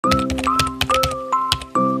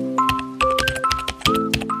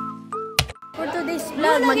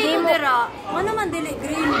Murag maghimo. Ano man dili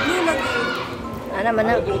green, blue lagi. Ano man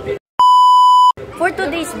na. For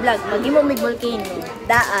today's vlog, maghimo mig volcano.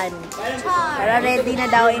 Daan. Para ready na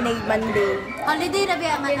daw in Monday. Holiday na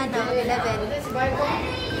biya man ano,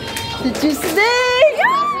 11. Tuesday!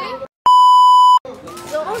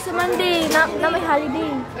 So, sa Monday, na may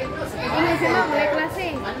holiday. Ano sila, may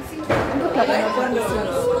klase.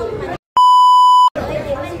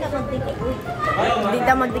 Hindi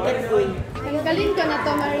ta magdikit ko eh. Galing ka na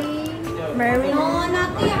to, Marie. Marie. Oo,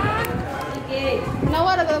 natin.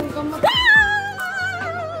 Nawala ka ng kamot.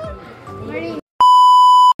 Marie.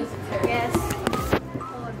 Yes.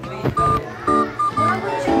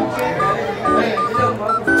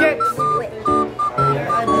 Jerks. Wait.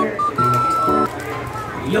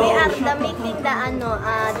 We are the making the ano,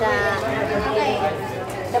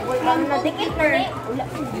 the volcano na dikit na eh.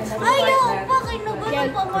 Ayaw, bakit nagano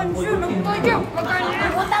pa man siya? Nagtajak.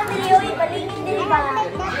 Utang dili oy, balingin dili ba?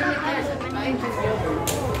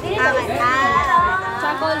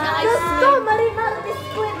 Chakol na kayo. Gusto, Marimar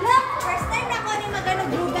Biscuit. Look, first time na ako ni magano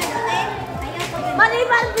brugan, okay? Ayaw ko.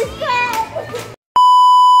 Marimar Biscuit!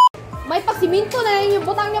 May pagsiminto na yun yung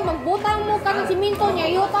butang niya. Magbutang mo ka ng siminto niya.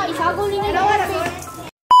 Yuta, isagol niya na kasi.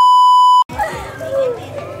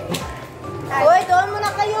 Uy, doon muna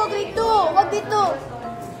kayo, grade 2. Huwag dito.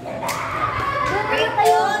 Grade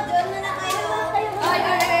kayo. Doon na kayo. Ay.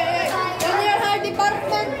 Junior High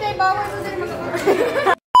Department, eh. Bawal mo din mga...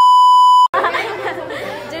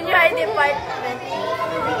 Junior High Department.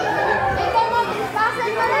 Ikaw mo, klase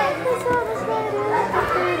pa rin.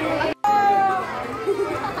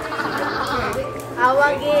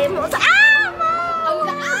 Awagin mo sa... Ang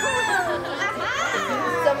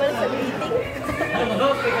Sama sa meeting.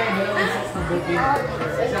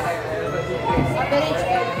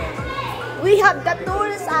 We have the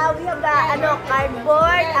tools, we have the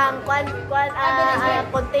cardboard, ang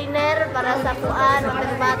container para sa kuan,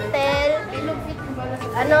 water bottle,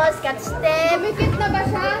 scotch tape, Kumikit na ba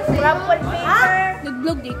siya? crampon paper,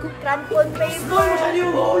 Nag-vlog di ko. crampon paper.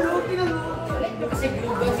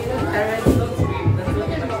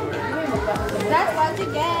 That's what you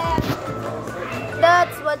get.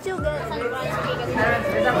 That's what you get.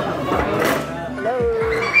 Hello.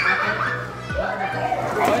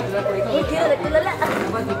 Uy, kira, nagtulala.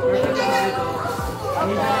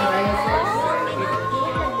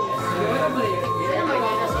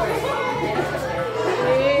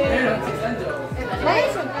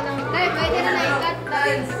 Nay, pwede na na-ikat.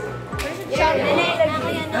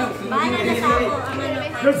 Bahala na sa ako.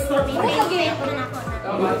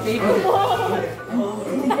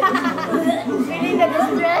 Feeling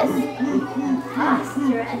nag-stress.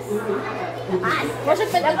 Stress. Kasi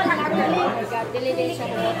pwede pa nakakali. Dili siya.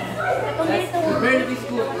 Katong dito.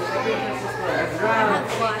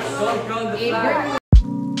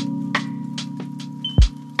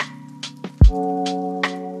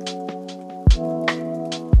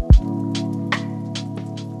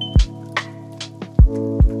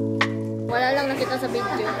 Wala lang nakita sa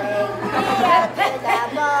video.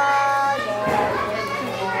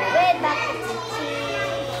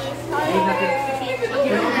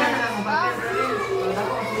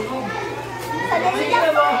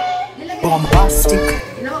 Bombastic.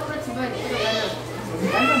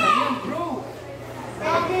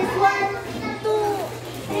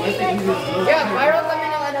 Yeah, mayroon kami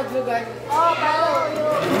ng lugar. Oh, baro.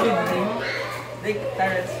 Do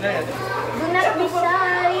not be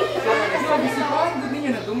shy.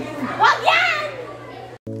 Wag yan!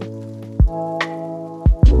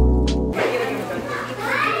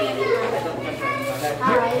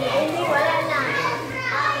 Ay, hindi, wala na.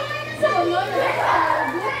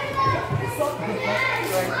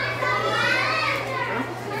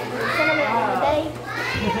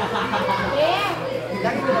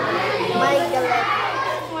 My galet.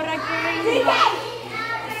 Murag ko rin.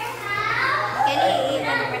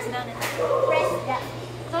 Press down. Press that.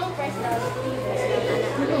 Don't press down.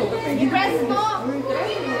 I-press mo!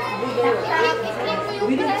 I-click mo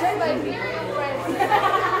yung press by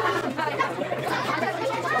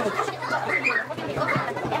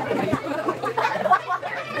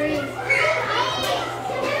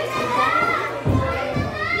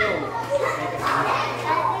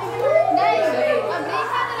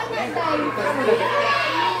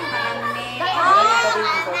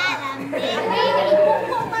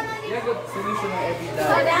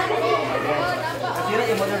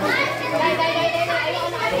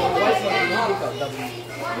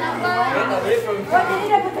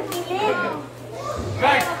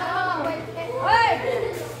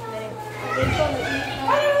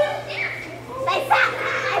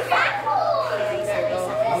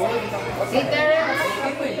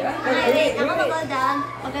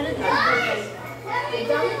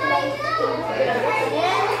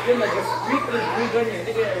Pwede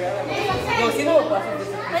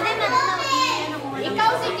na ano ko.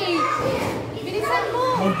 Ikaw, sige. Bilisan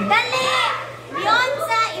mo. Dali!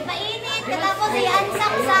 Beyonce, ipainit. Tapos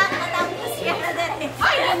i-unsaksak. Matapos yan na dali.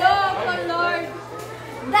 Ay, hello, oh Lord.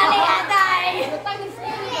 Dali, aday! Lutang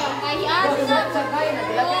iskili. Ay, asa.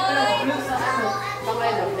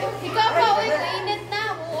 Ikaw pa, uy, mainit na.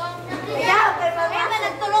 Buwang. Kaya, pero mamaya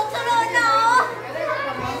nagtulog-tulog na, oh!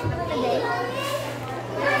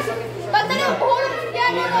 Pagdali ang buhulog ng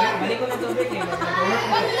gano'n.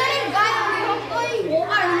 Pagdali ang gano'n. Ay,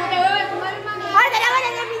 bukan. Ay, dalawa na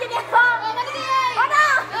yung video niya ko! Ano?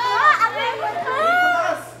 Ang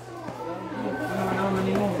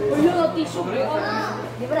Ulo, tissue ko.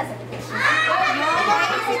 Di ba nasa kitchen? Sit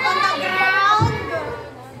on the ground!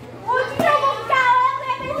 Unsa mo ka?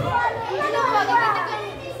 Ano ba? Gaganda ka.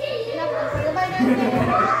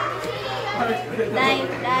 Dive, dive,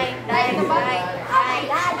 dive, dive, dive,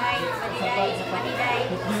 dive,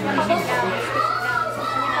 madidive. Sit down, sit down.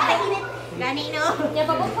 Pakainit. Gani, no? Kaya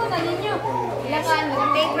pagpupo na ninyo. Ilangan.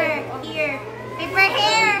 Paper, here. Paper,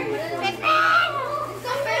 here. Paper!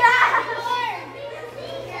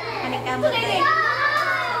 Kanig ka mo.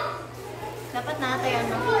 Dapat natay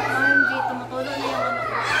ano. OMG, tumutulo na yung ano.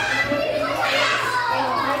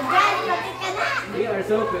 My God, lapit ka na! We are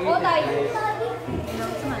so creative. O, tayo.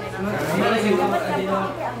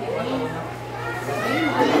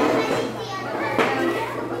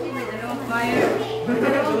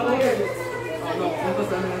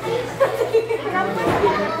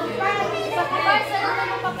 Ipakipar sa naman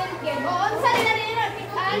ng papel kyan. O, ang sali na rin yun.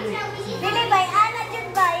 Dili ba? Ana, dyan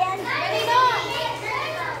ba? Yan. Kanino?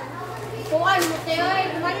 Kuhan mo, Teo.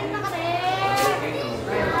 Kuhanin na ka rin.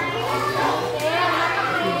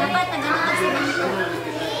 Dapat na gano'n kasi dito.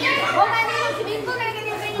 O, kanino? Siminto na rin.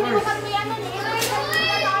 Kanino mo kami ano?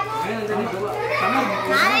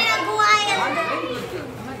 Nanay na buhayan.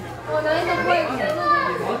 O, narin na boy.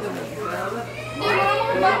 Hindi mo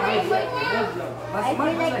naman ba? I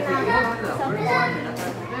feel like someone.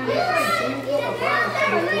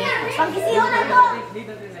 Pag-isiyo na to!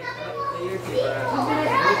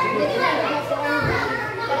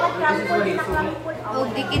 Dapat crampon din na crampon. O,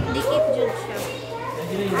 dikit-dikit dyan siya.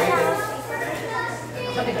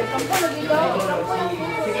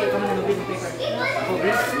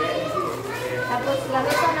 Tapos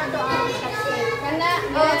gamitan na to ang cupcake. Kana.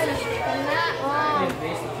 Kana.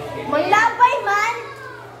 Maglabay man!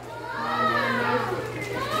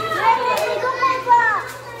 Ay, ko pa ba?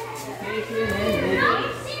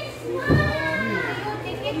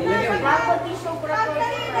 Ako tissue proper.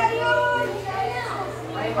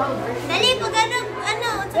 Dali, pag ano,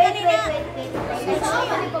 sa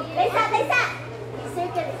Wait, kanina.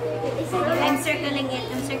 Lisa! I'm circling it.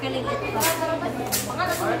 I'm circling it.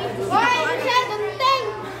 Hoy, ano siya? Gunting!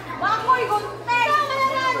 Bakoy, gunting!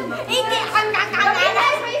 Hindi, ang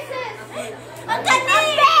Faces! Ang gani!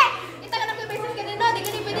 Kita ka na may faces ka din, no? Di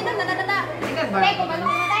ka din pwede na, nananana. Tay, kumalo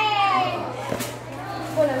ka na, tay!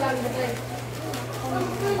 Wala lang, tay.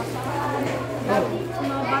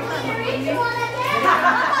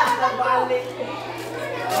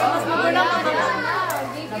 Mas magulang ka ba?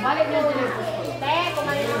 Nabalik mo. Tay,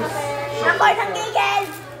 kumalo ka na, tay. Nakoy ng gigil!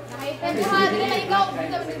 Nakaipen mo, ha? Di ka na ikaw. Di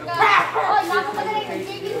ka. Hoy, bako ka na rin.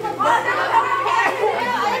 Gigil sa ba? Ay,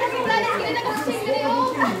 nagsimulalis. Kaya na kasi sing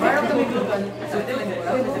oh. Parang tumiglugan. So,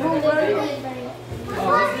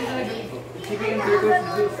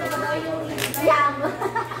 Yam!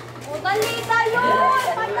 O, dali tayo.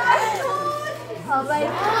 Patayon. Habay.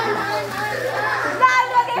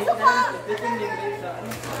 Gago, keso ko!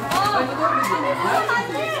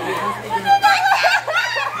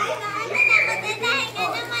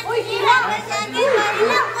 Uy, hirap!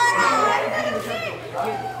 Hirap ko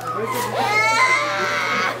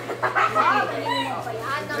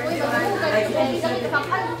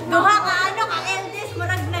Duha ka ano ka eldest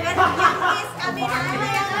murag naganong youngest kami na ano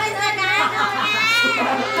youngest na ano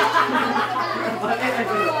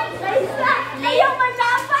Lisa! Ayaw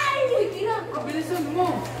manapay! Bilisan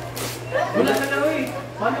mo. Wala ka na, uy.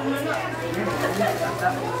 Paano mo na?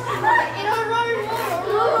 I-roll mo.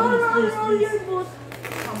 Roll your boot!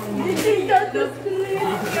 Hindi ka to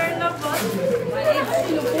you're na ba?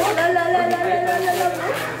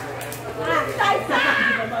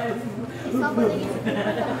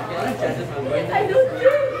 I don't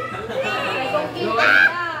care!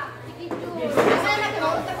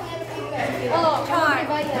 Oh, Char.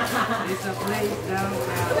 It's a place down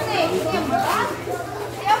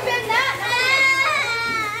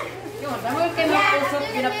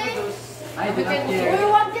south. I did not care. Uy,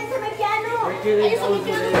 huwag dyan sa may piano! We're killing also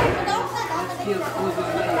there. Let's kill also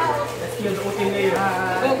there. Let's shield, ulti layer.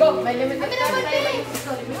 Go, go! May limited time.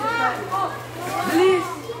 Bilis!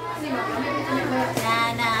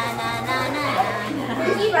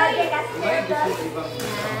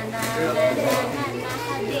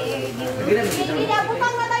 Hindi na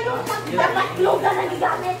butang na tayo. Dapat logan na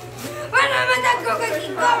gigamit. Wala man ako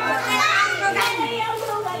kag-ikaw mo na ang logan.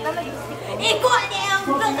 Ikaw na ang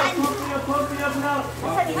logan.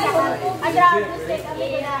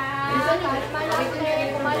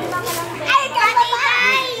 Ay,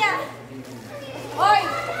 kanay! Hoy!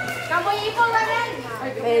 Kamoy ipon na rin!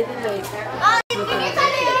 Pwede wait. Ay, pinita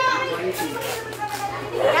niyo!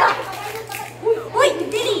 Uy,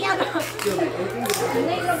 dili!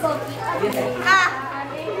 Ah!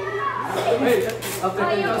 Hey, after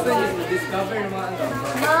 10,000 discover naman ang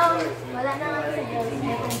Ma'am, wala na nga sa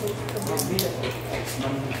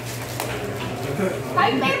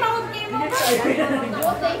Kahit may mount kayo mo ba?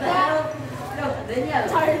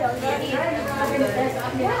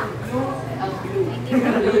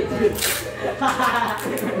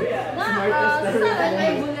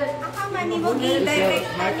 Ako man, di mo gi-direct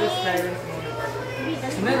kami.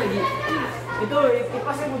 Ito,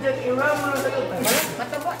 ipasay mo dyan, i-ram mo lang sa loob.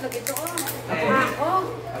 Mataba, lagi ito.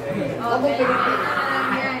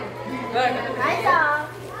 Ay, sa.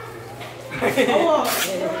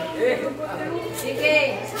 Sige,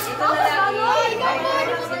 ito na lagi.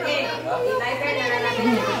 Sige, lighter na lang.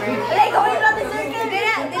 Alay, gawin natin circle.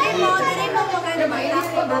 Dili mo maganda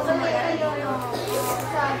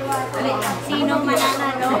Sino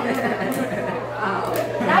mananalo?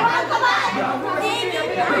 Dapat ka ba?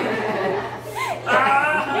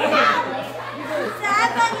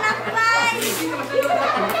 Sabang lakbay!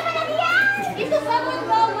 Ito sabon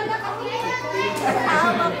ko, wala kasi.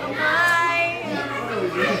 Sabang kamay!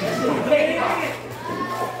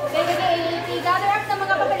 I-gather up sa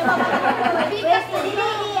mga papel. Wait,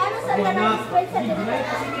 dili. Ano sa tanong?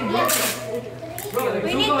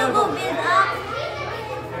 We need to go build up.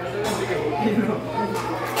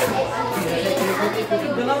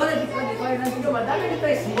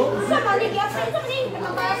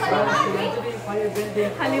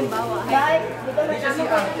 halimbawa.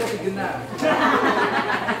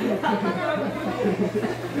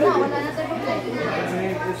 Wala na sa papel.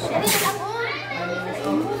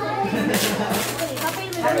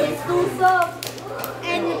 Tusok.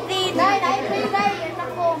 And thin.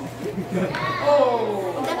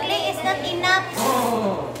 The clay is not enough.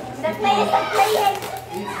 The clay is not playing.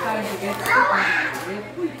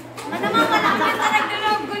 Manamang malakay na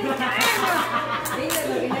nagdalagon ka.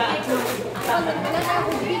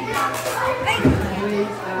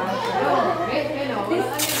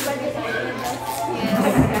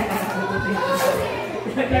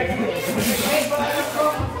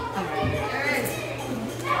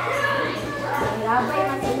 Labay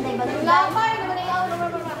matindi ba? Labay!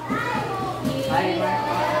 Kira.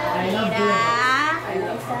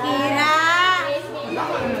 Kira.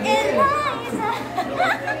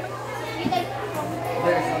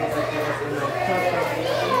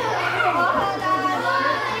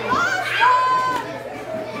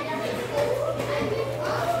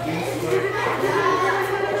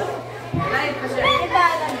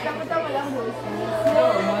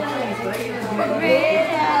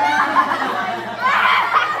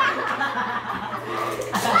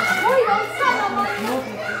 Uy, ang sana mo!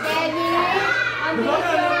 Jenny! Ang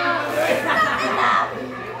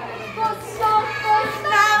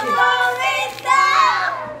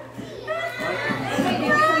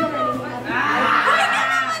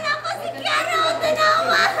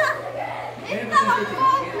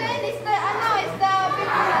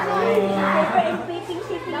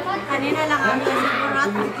Kanina lang kami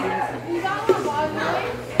sigurado.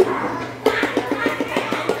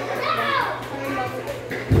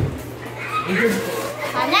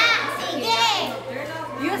 Ana, sige.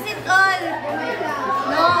 Use it all.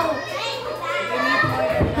 No.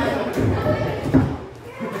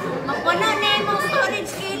 Mapuno na yung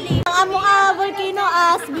storage killing. Ang among volcano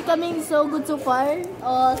as becoming so good so far.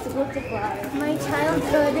 Oh, so good so far. My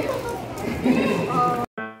childhood.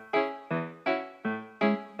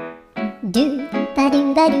 Do ba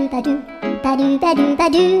do ba do ba do ba do ba do ba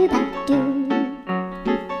do ba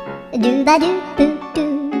do ba do boo do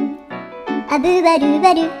a boo ba do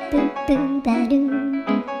ba do boo boo ba do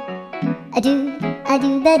a do ba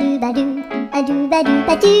do ba do a do ba do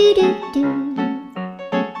ba do do do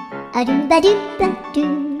a do ba do ba do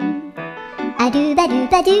a do ba do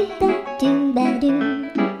ba do ba do ba do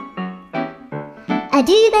a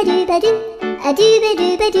do ba do ba do a do ba do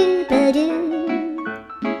ba do ba do.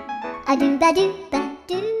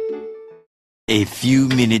 A few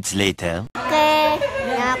minutes later. Okay.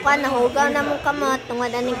 Yak. kwa nahugaw na mong kamot tungod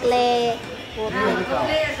aning kle.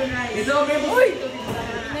 Ito, okay, boy!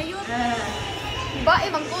 Ba,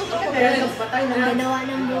 ibang tuso ka. Patay na. Ang ginawa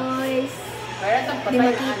ng boys. Di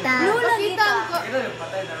makita. Makita ko. Ito yung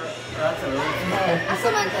patay na rat sa road. Asa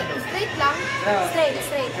man, straight lang. Straight,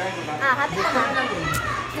 straight. Ah, happy naman.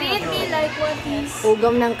 Treat me like one piece.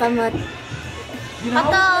 Hugam ng kamot.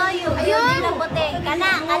 Ito, yung building na puti.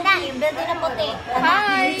 Kana, yung building na puti.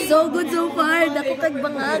 Hi! So good so far. Dako kag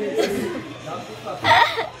bangag.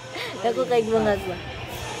 Dako kag bangag ba?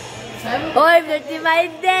 Oy,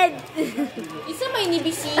 multi-minded! Isa may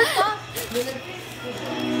nibisita.